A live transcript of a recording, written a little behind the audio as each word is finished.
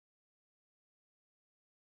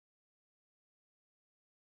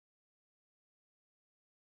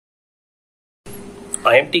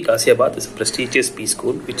IMT Ghaziabad is a prestigious peace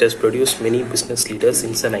school which has produced many business leaders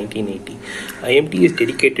since the 1980. IMT is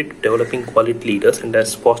dedicated to developing quality leaders and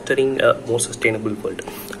as fostering a more sustainable world.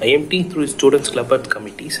 IMT, through its students' club and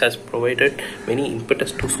committees, has provided many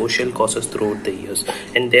impetus to social causes throughout the years,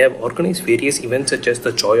 and they have organized various events such as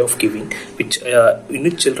the Joy of Giving, in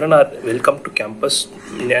which children are welcomed to campus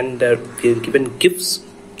and they are given gifts.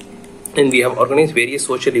 And we have organized various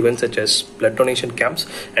social events such as blood donation camps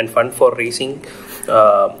and fund for raising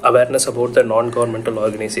awareness about the non-governmental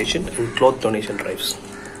organization and cloth donation drives.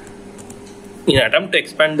 In an attempt to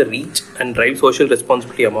expand the reach and drive social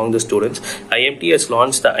responsibility among the students, IMT has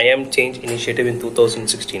launched the I Am Change initiative in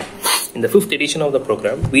 2016. In the 5th edition of the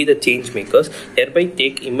program, we the change makers hereby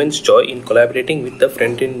take immense joy in collaborating with the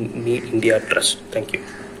Friend in Need India Trust. Thank you.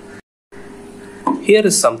 Here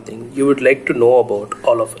is something you would like to know about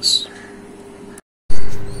all of us.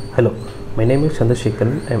 Hello, my name is Chandra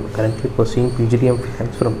Sekharan. I am currently pursuing PGDM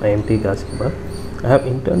Finance from IMT Ghaziabad. I have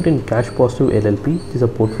interned in Cash Positive LLP, which is a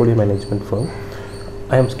portfolio management firm.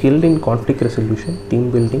 I am skilled in conflict resolution,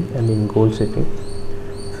 team building, and in goal setting.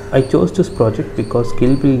 I chose this project because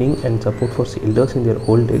skill building and support for elders in their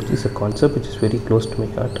old age is a concept which is very close to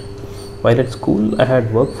my heart. While at school, I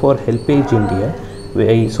had worked for HelpAge India,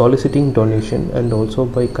 by soliciting donation and also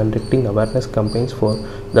by conducting awareness campaigns for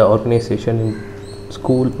the organization in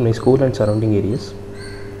my school and surrounding areas.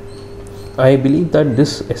 I believe that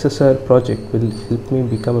this SSR project will help me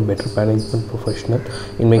become a better management professional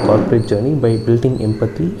in my corporate journey by building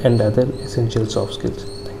empathy and other essential soft skills.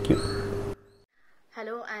 Thank you.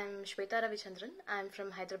 Hello, I'm Swetha Ravichandran. I'm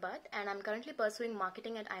from Hyderabad and I'm currently pursuing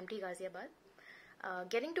marketing at IMT Ghaziabad.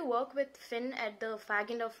 Getting to work with Finn at the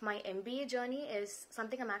fag end of my MBA journey is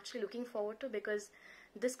something I'm actually looking forward to, because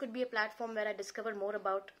this could be a platform where I discover more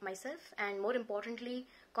about myself and, more importantly,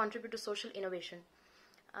 contribute to social innovation.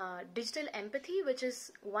 Digital empathy, which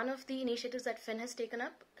is one of the initiatives that Finn has taken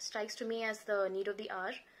up, strikes to me as the need of the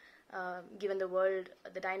hour, given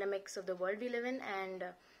the dynamics of the world we live in. And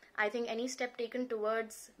I think any step taken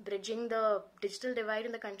towards bridging the digital divide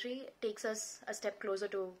in the country takes us a step closer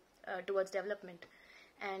towards development.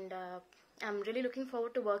 And I'm really looking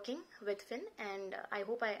forward to working with Finn, and I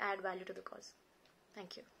hope I add value to the cause.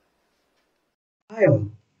 Thank you. Hi all,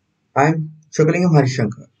 I'm Chockalingam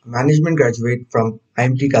Harisankar, a management graduate from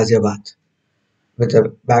IMT Ghaziabad with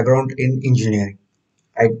a background in engineering.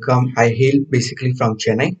 I hail basically from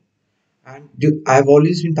Chennai, and I've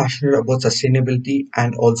always been passionate about sustainability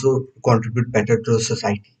and also contribute better to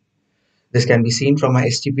society. This can be seen from my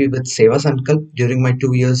STP with Seva Sankalp during my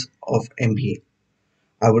 2 years of MBA.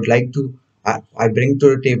 I bring to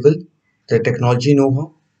the table the technology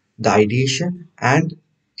know-how, the ideation, and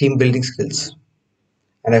team building skills.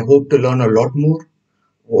 And I hope to learn a lot more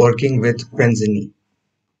working with friends in need.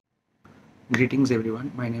 Greetings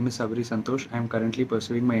everyone, my name is Sabri Santosh. I am currently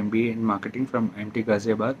pursuing my MBA in marketing from IMT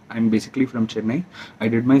Ghaziabad. I am basically from Chennai. I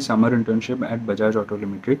did my summer internship at Bajaj Auto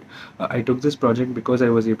Limited. I took this project because I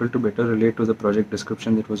was able to better relate to the project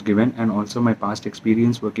description that was given, and also my past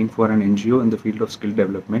experience working for an NGO in the field of skill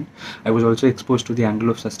development. I was also exposed to the angle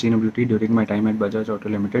of sustainability during my time at Bajaj Auto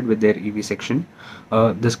Limited with their EV section.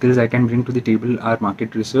 The skills I can bring to the table are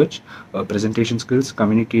market research, presentation skills,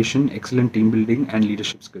 communication, excellent team building, and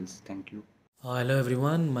leadership skills. Thank you. Hello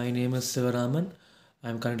everyone, my name is Sivaraman. I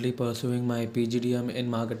am currently pursuing my PGDM in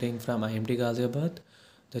marketing from IMT Ghaziabad.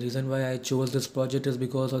 The reason why I chose this project is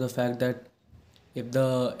because of the fact that if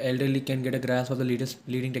the elderly can get a grasp of the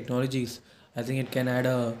leading technologies, I think it can add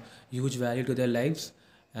a huge value to their lives.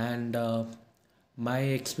 And my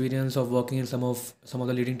experience of working in some of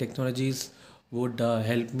the leading technologies would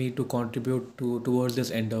help me to contribute towards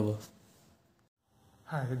this endeavor.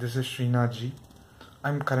 Hi, this is Srinath Ji.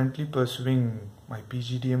 I'm currently pursuing my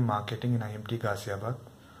PGDM marketing in IMT Ghaziabad.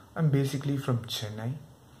 I'm basically from Chennai.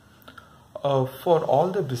 For all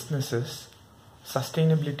the businesses,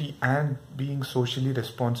 sustainability and being socially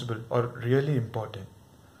responsible are really important.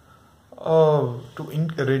 To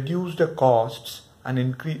reduce the costs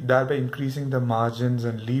and thereby increasing the margins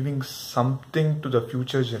and leaving something to the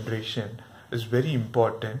future generation is very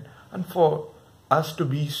important. And for us to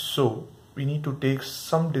be so, we need to take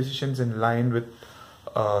some decisions in line with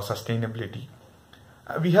sustainability.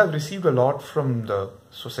 We have received a lot from the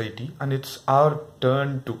society, and it's our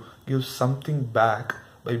turn to give something back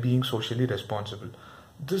by being socially responsible.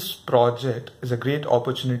 This project is a great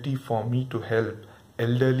opportunity for me to help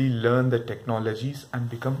elderly learn the technologies and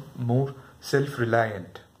become more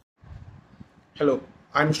self-reliant. Hello,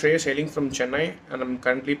 I'm Shreyas hailing from Chennai, and I'm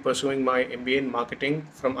currently pursuing my MBA in marketing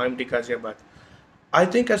from IMT Ghaziabad. I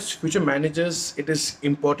think as future managers, it is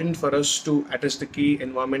important for us to address the key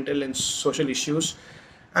environmental and social issues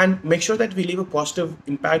and make sure that we leave a positive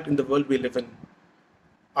impact in the world we live in.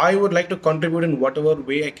 I would like to contribute in whatever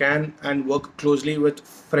way I can and work closely with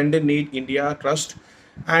Friend in Need India Trust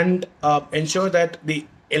and ensure that the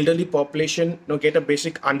elderly population get a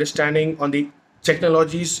basic understanding on the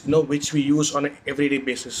technologies which we use on an everyday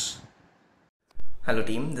basis. Hello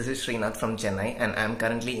team, this is Srinath from Chennai and I am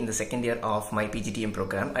currently in the second year of my PGDM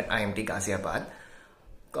program at IMT Ghaziabad.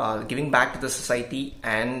 Giving back to the society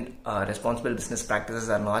and responsible business practices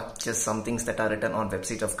are not just some things that are written on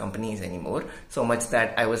websites of companies anymore, so much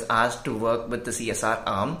that I was asked to work with the CSR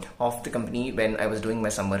arm of the company when I was doing my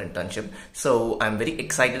summer internship. So I'm very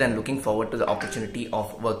excited and looking forward to the opportunity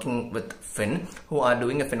of working with Finn, who are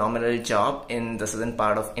doing a phenomenal job in the southern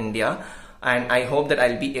part of India. And I hope that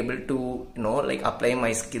I'll be able to apply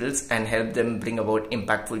my skills and help them bring about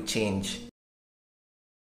impactful change.